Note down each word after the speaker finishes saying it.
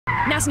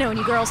Nice knowing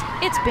you girls.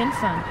 It's been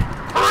fun.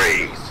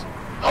 Freeze!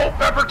 Hope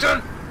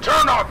Pepperton,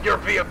 turn off your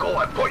vehicle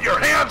and put your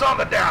hands on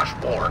the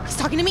dashboard. He's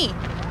talking to me.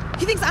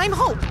 He thinks I'm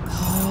Hope.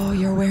 Oh,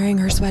 you're wearing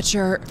her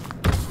sweatshirt.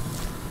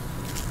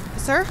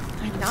 Sir,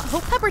 I'm not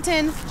Hope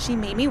Pepperton. She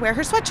made me wear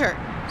her sweatshirt.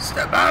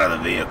 Step out of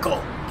the vehicle.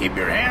 Keep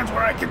your hands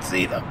where I can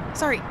see them.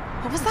 Sorry,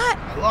 what was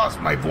that? I lost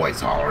my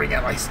voice hollering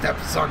at my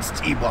stepson's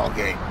t-ball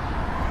game.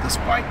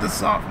 Despite the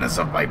softness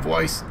of my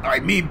voice, I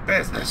mean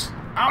business.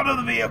 Out of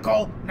the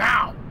vehicle,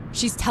 now!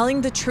 She's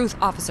telling the truth,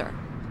 officer.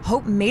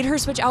 Hope made her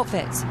switch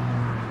outfits.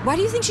 Why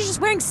do you think she's just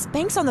wearing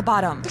Spanx on the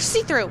bottom? They're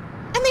see-through,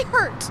 and they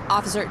hurt.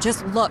 Officer,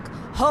 just look.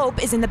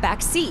 Hope is in the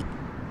back seat.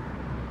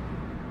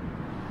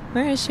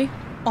 Where is she?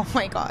 Oh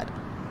my God.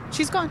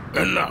 She's gone.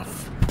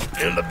 Enough.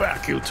 In the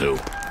back, you two.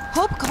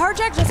 Hope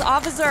carjacked us,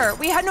 officer.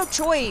 We had no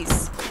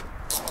choice.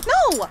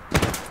 No!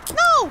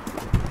 No!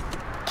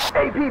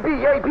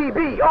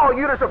 APB, all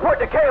units report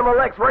to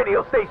KMLX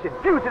radio station.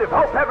 Fugitive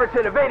Hope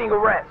Pepperton evading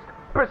arrest.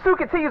 Pursuit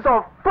continues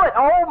on foot.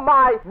 Oh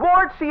my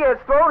Lord, she has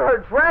thrown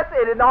her dress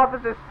in an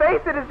officer's face.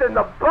 It is in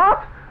the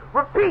buff.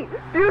 Repeat,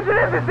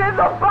 fugitive is in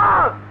the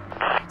buff.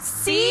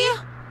 See?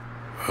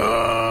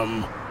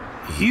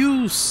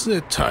 You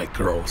sit tight,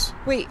 girls.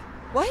 Wait,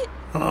 what?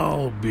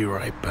 I'll be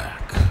right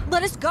back.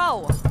 Let us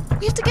go.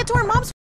 We have to get to our mom's